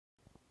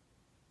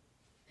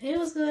Hey,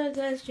 what's going on,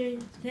 guys? Jerry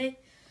today.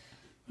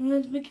 I'm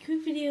going to make a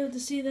quick video to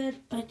see that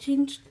I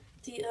changed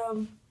the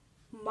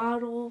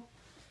model,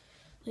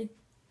 like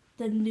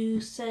the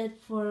new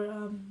set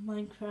for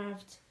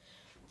Minecraft,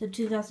 the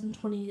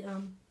 2020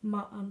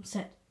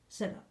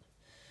 setup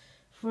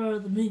for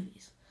the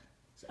movies.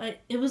 So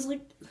it was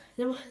like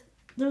there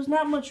was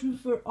not much room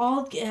for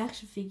all the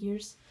action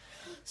figures.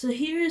 So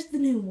here is the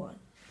new one.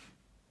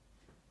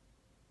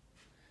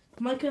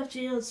 Minecraft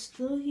jail is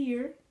still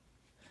here.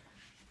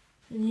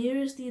 And here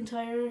is the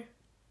entire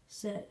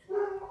set.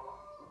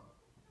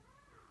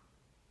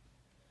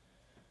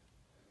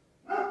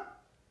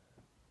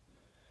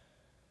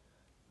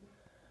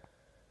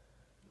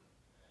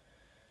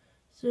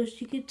 So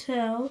as you can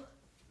tell,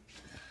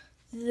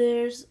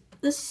 there's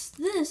this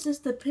is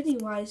the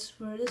Pennywise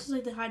for this is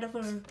like the hideout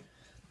for the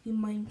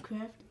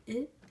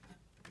Minecraft.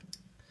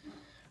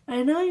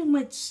 I know you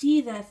might see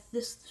that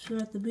this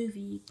throughout the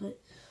movie, but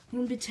I'm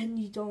gonna pretend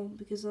you don't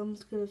because I'm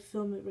just gonna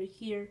film it right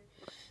here.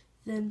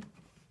 Then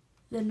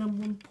at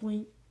one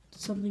point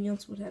something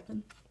else would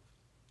happen.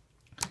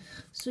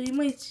 So you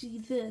might see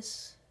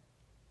this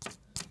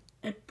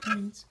at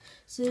points.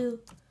 So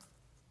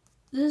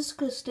this is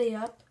gonna stay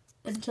up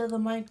until the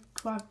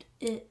Minecraft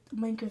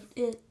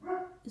it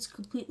is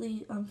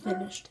completely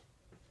unfinished.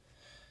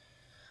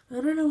 I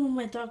don't know when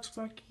my dog's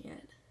barking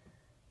at.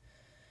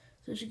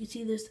 So as you can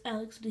see, there's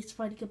Alex and he's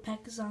fighting a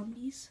pack of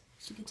zombies.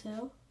 As you can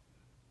tell,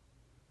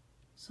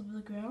 some of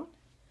the ground.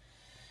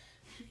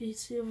 You can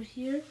see over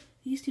here,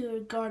 these two are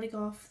guarding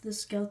off the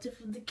skeleton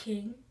from the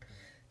king.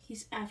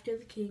 He's after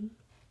the king,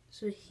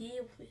 so he's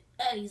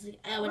like,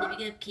 I want to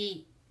become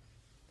king.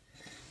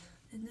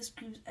 And this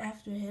group's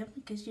after him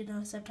because you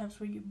know sometimes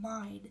when you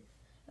mine,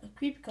 a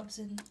creeper comes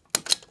in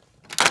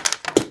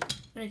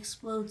and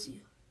explodes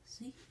you.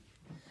 See?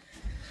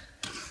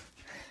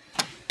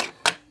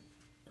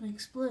 And it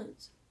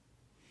explodes.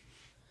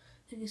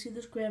 You can see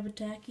this grab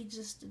attack. He's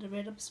just in a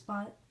random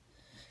spot.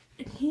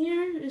 And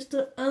here's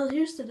the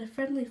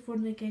friendly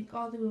Fortnite gang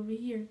all the way over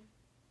here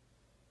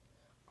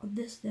on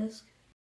this desk.